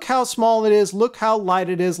about, look how small it is, look how light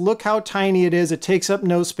it is, look how tiny it is, it takes up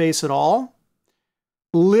no space at all.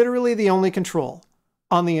 Literally the only control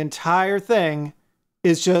on the entire thing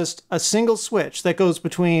is just a single switch that goes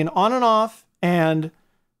between on and off and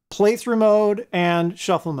playthrough mode and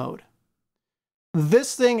shuffle mode.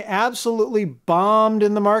 This thing absolutely bombed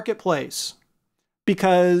in the marketplace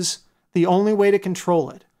because the only way to control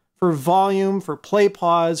it for volume, for play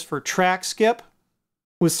pause, for track skip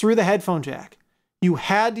was through the headphone jack. You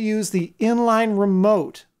had to use the inline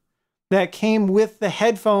remote that came with the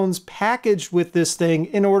headphones packaged with this thing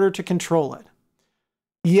in order to control it.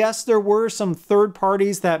 Yes, there were some third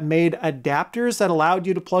parties that made adapters that allowed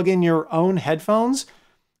you to plug in your own headphones,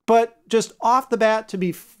 but just off the bat to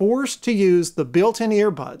be forced to use the built-in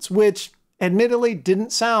earbuds, which admittedly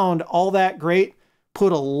didn't sound all that great,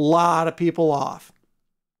 put a lot of people off.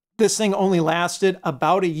 This thing only lasted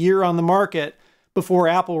about a year on the market before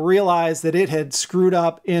Apple realized that it had screwed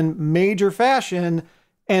up in major fashion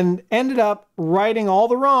and ended up righting all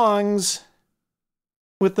the wrongs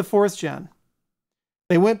with the 4th gen.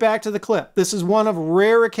 They went back to the clip. This is one of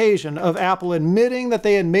rare occasion of Apple admitting that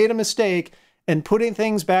they had made a mistake and putting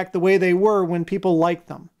things back the way they were when people liked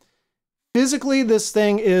them. Physically, this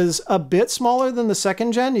thing is a bit smaller than the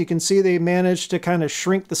 2nd gen. You can see they managed to kind of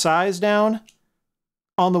shrink the size down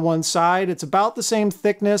on the one side. It's about the same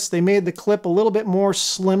thickness. They made the clip a little bit more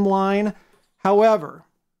slimline. However,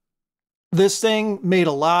 this thing made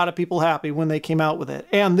a lot of people happy when they came out with it.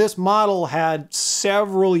 And this model had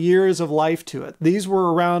several years of life to it. These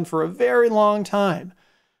were around for a very long time.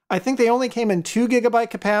 I think they only came in 2 GB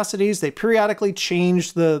capacities. They periodically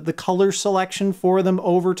changed the color selection for them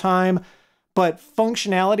over time. But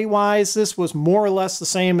functionality-wise, this was more or less the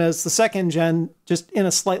same as the 2nd gen, just in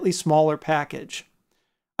a slightly smaller package.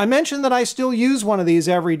 I mentioned that I still use one of these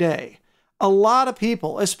every day. A lot of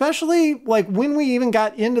people, especially like when we even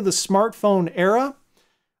got into the smartphone era,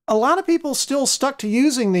 a lot of people still stuck to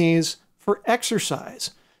using these for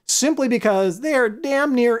exercise simply because they are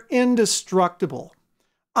damn near indestructible.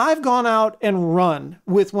 I've gone out and run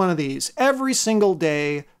with one of these every single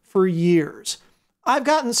day for years. I've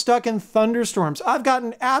gotten stuck in thunderstorms. I've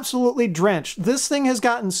gotten absolutely drenched. This thing has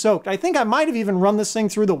gotten soaked. I think I might have even run this thing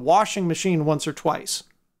through the washing machine once or twice.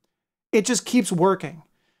 It just keeps working.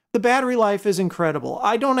 The battery life is incredible.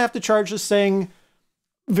 I don't have to charge this thing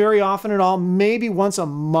very often at all, maybe once a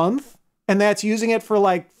month, and that's using it for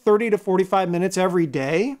like 30 to 45 minutes every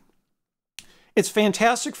day. It's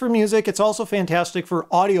fantastic for music. It's also fantastic for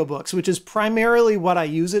audiobooks, which is primarily what I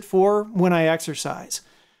use it for when I exercise.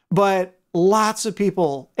 But lots of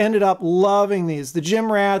people ended up loving these. The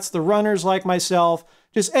gym rats, the runners like myself,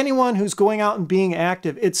 just anyone who's going out and being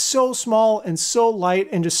active. It's so small and so light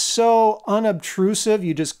and just so unobtrusive.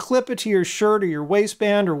 You just clip it to your shirt or your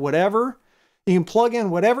waistband or whatever. You can plug in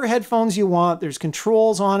whatever headphones you want. There's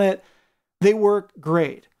controls on it. They work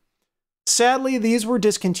great. Sadly, these were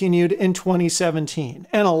discontinued in 2017,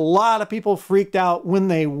 and a lot of people freaked out when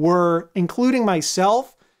they were, including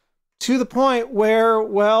myself, to the point where,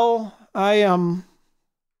 well, I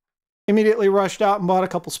immediately rushed out and bought a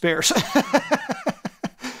couple spares.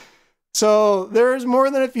 So there's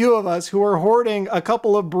more than a few of us who are hoarding a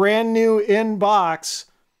couple of brand new in-box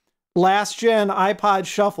last-gen iPod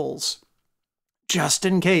shuffles just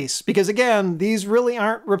in case. Because again, these really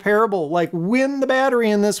aren't repairable. Like when the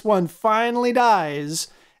battery in this one finally dies,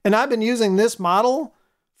 and I've been using this model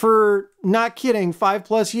for, not kidding,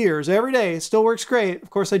 5+ years every day. It still works great.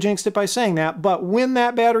 Of course, I jinxed it by saying that. But when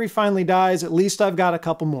that battery finally dies, at least I've got a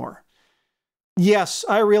couple more. Yes,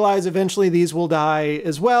 I realize eventually these will die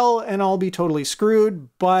as well, and I'll be totally screwed,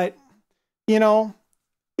 but, you know,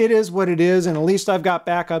 it is what it is, and at least I've got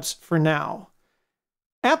backups for now.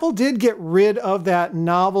 Apple did get rid of that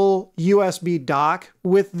novel USB dock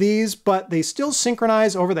with these, but they still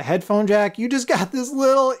synchronize over the headphone jack. You just got this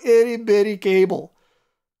little itty-bitty cable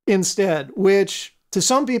instead, which to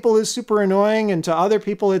some people is super annoying, and to other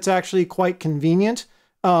people it's actually quite convenient.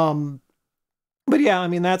 But yeah, I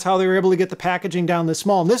mean, that's how they were able to get the packaging down this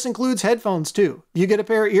small. And this includes headphones too. You get a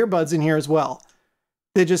pair of earbuds in here as well.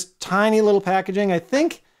 They're just tiny little packaging. I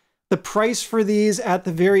think the price for these at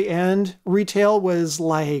the very end retail was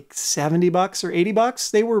like $70 or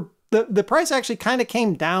 $80. They were, the price actually kind of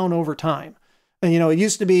came down over time. And you know, it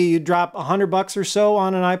used to be you'd drop $100 or so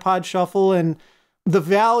on an iPod shuffle, and the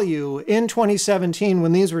value in 2017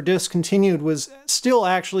 when these were discontinued was still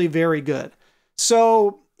actually very good.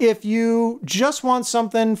 So if you just want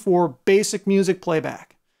something for basic music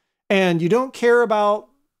playback and you don't care about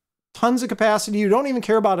tons of capacity, you don't even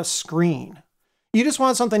care about a screen, you just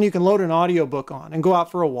want something you can load an audiobook on and go out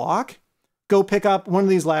for a walk, go pick up one of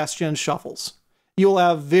these last gen shuffles. You'll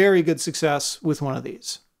have very good success with one of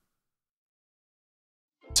these.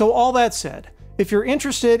 So all that said, if you're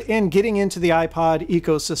interested in getting into the iPod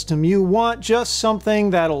ecosystem, you want just something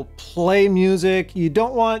that'll play music, you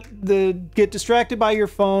don't want to get distracted by your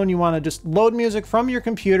phone, you want to just load music from your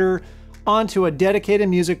computer onto a dedicated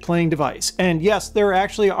music playing device. And yes, there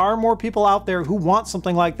actually are more people out there who want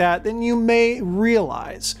something like that than you may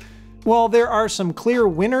realize. Well, there are some clear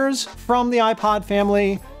winners from the iPod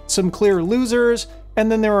family, some clear losers,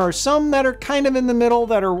 and then there are some that are kind of in the middle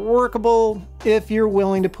that are workable if you're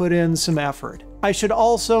willing to put in some effort. I should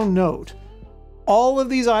also note, all of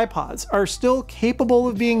these iPods are still capable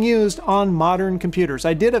of being used on modern computers.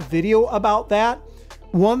 I did a video about that.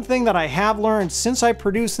 One thing that I have learned since I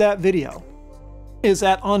produced that video is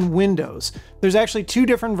that on Windows, there's actually two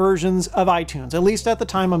different versions of iTunes, at least at the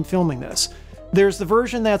time I'm filming this. There's the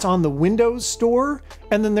version that's on the Windows Store,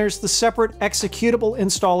 and then there's the separate executable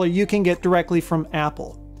installer you can get directly from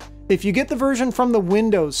Apple. If you get the version from the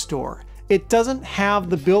Windows Store, it doesn't have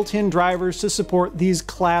the built-in drivers to support these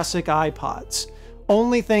classic iPods.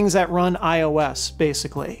 Only things that run iOS,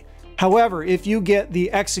 basically. However, if you get the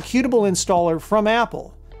executable installer from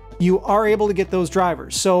Apple, you are able to get those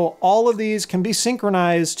drivers. So all of these can be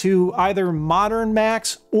synchronized to either modern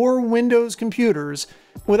Macs or Windows computers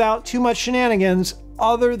without too much shenanigans,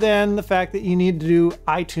 other than the fact that you need to do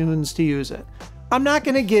iTunes to use it. I'm not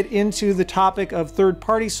going to get into the topic of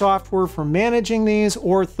third-party software for managing these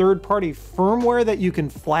or third-party firmware that you can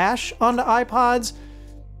flash onto iPods.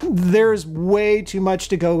 There's way too much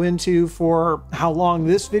to go into for how long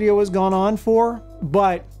this video has gone on for,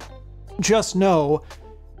 but just know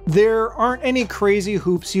there aren't any crazy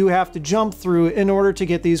hoops you have to jump through in order to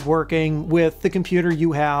get these working with the computer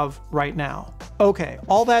you have right now. Okay,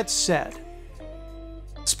 all that said,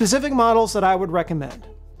 specific models that I would recommend.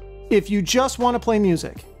 If you just want to play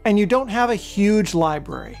music and you don't have a huge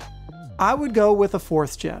library, I would go with a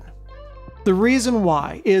 4th gen. The reason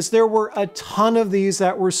why is there were a ton of these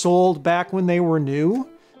that were sold back when they were new.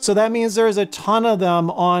 So that means there's a ton of them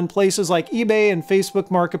on places like eBay and Facebook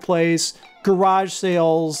Marketplace, garage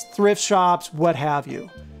sales, thrift shops, what have you.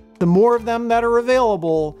 The more of them that are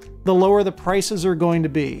available, the lower the prices are going to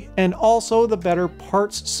be, and also the better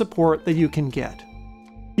parts support that you can get.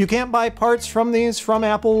 You can't buy parts from these from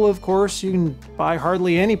Apple, of course. You can buy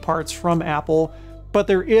hardly any parts from Apple, but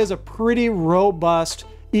there is a pretty robust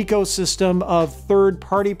ecosystem of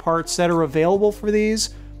third-party parts that are available for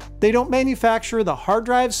these. They don't manufacture the hard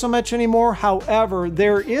drives so much anymore. However,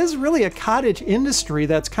 there is really a cottage industry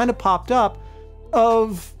that's kind of popped up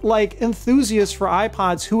of like enthusiasts for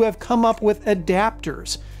iPods who have come up with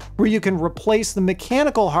adapters where you can replace the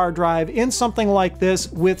mechanical hard drive in something like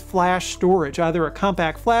this with flash storage, either a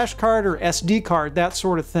compact flash card or SD card, that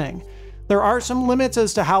sort of thing. There are some limits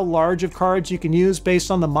as to how large of cards you can use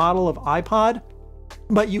based on the model of iPod,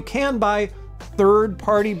 but you can buy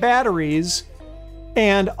third-party batteries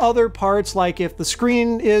and other parts, like if the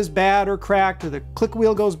screen is bad or cracked or the click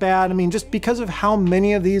wheel goes bad. I mean, just because of how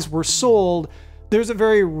many of these were sold, there's a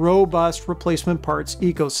very robust replacement parts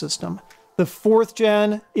ecosystem. The 4th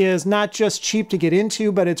gen is not just cheap to get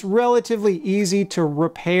into, but it's relatively easy to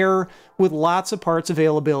repair with lots of parts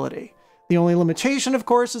availability. The only limitation, of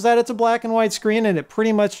course, is that it's a black and white screen and it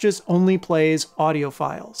pretty much just only plays audio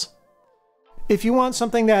files. If you want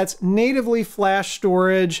something that's natively flash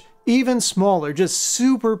storage, even smaller, just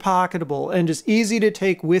super pocketable and just easy to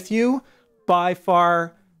take with you, by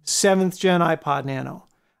far 7th gen iPod Nano.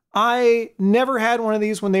 I never had one of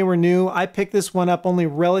these when they were new. I picked this one up only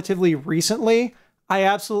relatively recently. I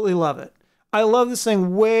absolutely love it. I love this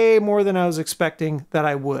thing way more than I was expecting that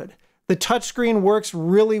I would. The touchscreen works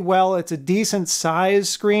really well. It's a decent size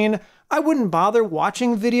screen. I wouldn't bother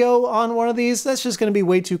watching video on one of these. That's just going to be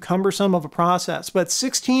way too cumbersome of a process. But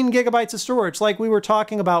 16 gigabytes of storage, like we were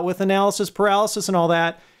talking about with analysis paralysis and all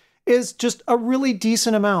that, is just a really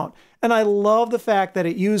decent amount. And I love the fact that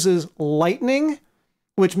it uses Lightning,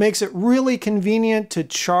 which makes it really convenient to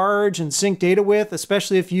charge and sync data with,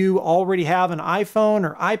 especially if you already have an iPhone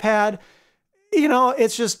or iPad. You know,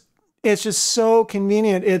 it's just so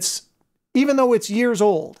convenient. Even though it's years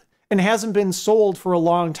old and hasn't been sold for a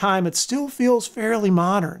long time, it still feels fairly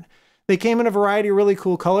modern. They came in a variety of really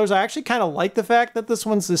cool colors. I actually kind of like the fact that this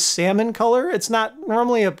one's the salmon color. It's not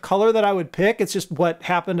normally a color that I would pick. It's just what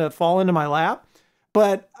happened to fall into my lap.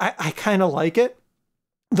 But I kind of like it.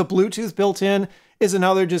 The Bluetooth built in is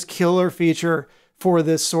another just killer feature for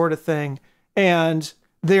this sort of thing. And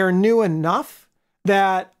they're new enough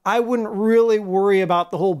that I wouldn't really worry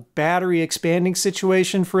about the whole battery expanding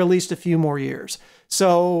situation for at least a few more years.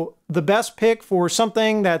 So the best pick for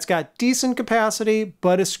something that's got decent capacity,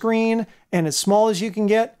 but a screen and as small as you can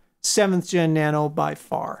get, 7th Gen Nano by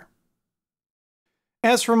far.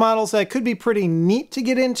 As for models that could be pretty neat to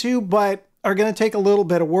get into, but are going to take a little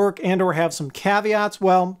bit of work and or have some caveats,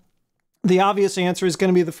 well, the obvious answer is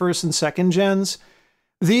going to be the 1st and 2nd gens.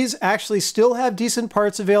 These actually still have decent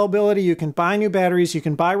parts availability. You can buy new batteries, you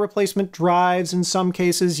can buy replacement drives in some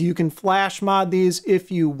cases, you can flash mod these if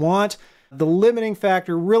you want. The limiting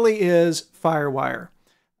factor really is FireWire.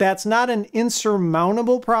 That's not an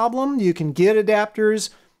insurmountable problem. You can get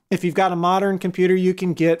adapters. If you've got a modern computer, you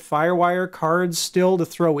can get FireWire cards still to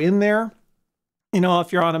throw in there. You know,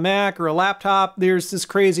 if you're on a Mac or a laptop, there's this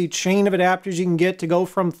crazy chain of adapters you can get to go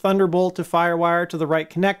from Thunderbolt to FireWire to the right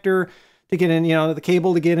connector to get in, you know, the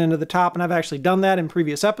cable to get into the top. And I've actually done that in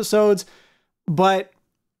previous episodes. But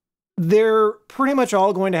they're pretty much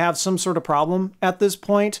all going to have some sort of problem at this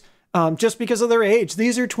point, just because of their age.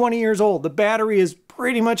 These are 20 years old. The battery is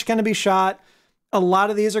pretty much going to be shot. A lot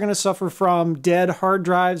of these are going to suffer from dead hard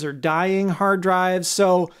drives or dying hard drives.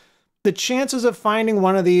 So the chances of finding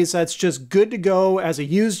one of these that's just good to go as a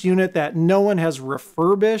used unit that no one has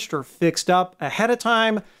refurbished or fixed up ahead of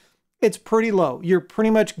time, it's pretty low. You're pretty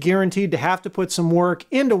much guaranteed to have to put some work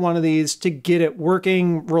into one of these to get it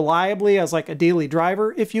working reliably as like a daily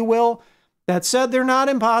driver, if you will. That said, they're not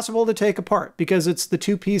impossible to take apart because it's the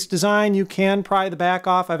two-piece design. You can pry the back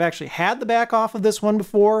off. I've actually had the back off of this one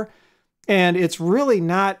before, and it's really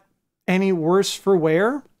not any worse for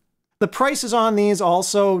wear. The prices on these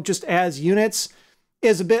also, just as units,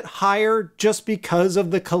 is a bit higher just because of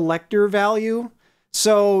the collector value.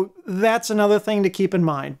 So that's another thing to keep in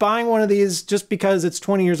mind. Buying one of these just because it's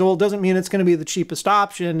 20 years old doesn't mean it's going to be the cheapest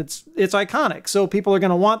option. It's iconic. So people are going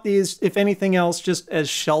to want these, if anything else, just as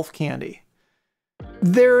shelf candy.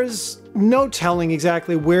 There's no telling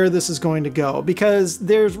exactly where this is going to go because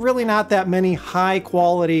there's really not that many high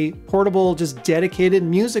quality, portable, just dedicated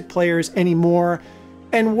music players anymore.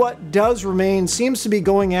 And what does remain seems to be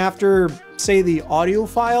going after, say, the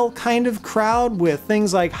audiophile kind of crowd with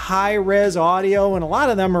things like high-res audio, and a lot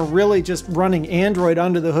of them are really just running Android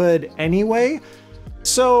under the hood anyway.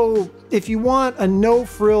 So if you want a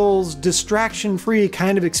no-frills, distraction-free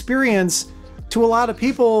kind of experience, to a lot of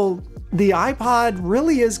people, the iPod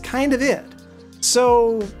really is kind of it.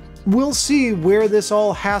 So we'll see where this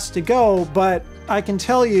all has to go, but I can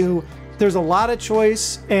tell you there's a lot of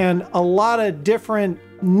choice and a lot of different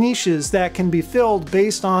niches that can be filled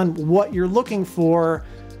based on what you're looking for.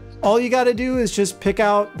 All you got to do is just pick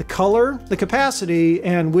out the color, the capacity,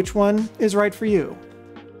 and which one is right for you.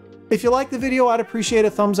 If you like the video, I'd appreciate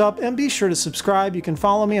a thumbs up and be sure to subscribe. You can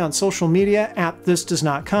follow me on social media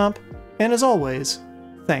 @thisdoesnotcomp. And as always,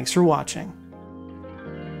 thanks for watching.